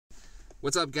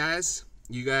What's up, guys?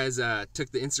 You guys took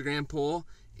the Instagram poll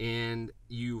and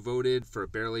you voted for a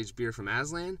barrel-aged beer from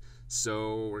Aslan,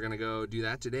 so we're gonna go do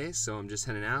that today. So I'm just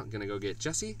heading out, gonna go get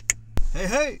Jesse.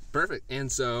 Hey! Perfect.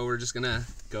 And so we're just gonna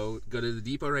go to the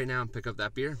depot right now and pick up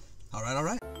that beer. All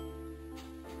right.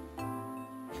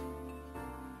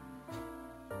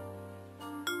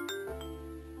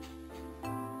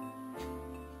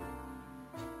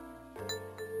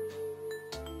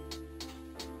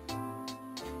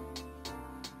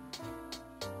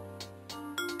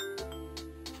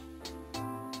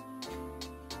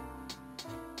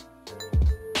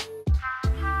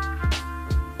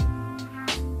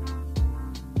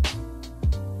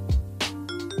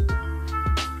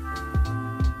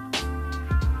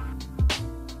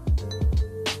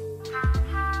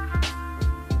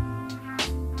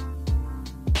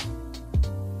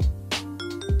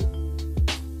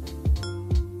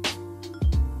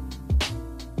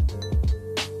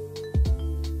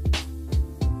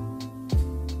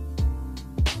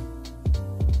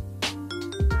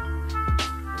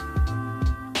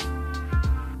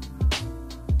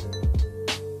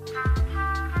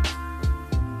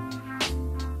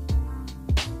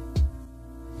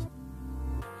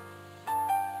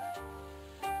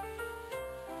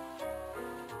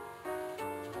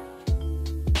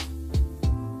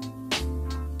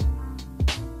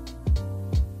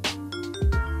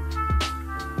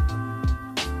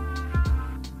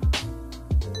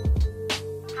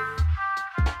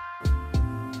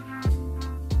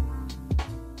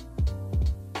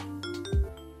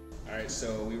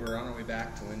 So we were on our way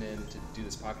back to Linden to do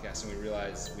this podcast, and we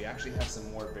realized we actually have some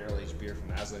more barrel-aged beer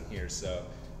from Aslan here. So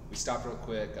we stopped real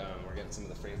quick. We're getting some of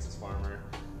the Francis Farmer,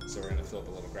 so we're going to fill up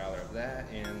a little growler of that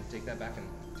and take that back and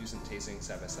do some tasting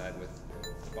side by side with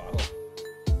the bottle.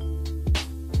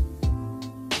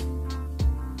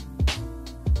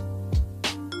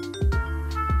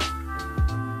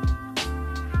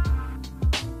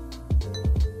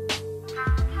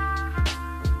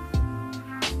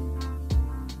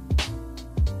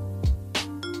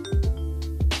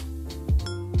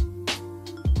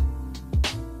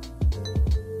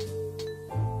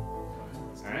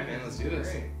 Let's do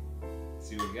this.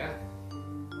 See what we got.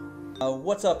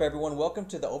 What's up, everyone? Welcome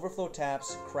to the Overflow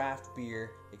Taps Craft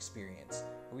Beer Experience,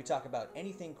 where we talk about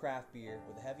anything craft beer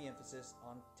with a heavy emphasis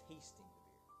on tasting.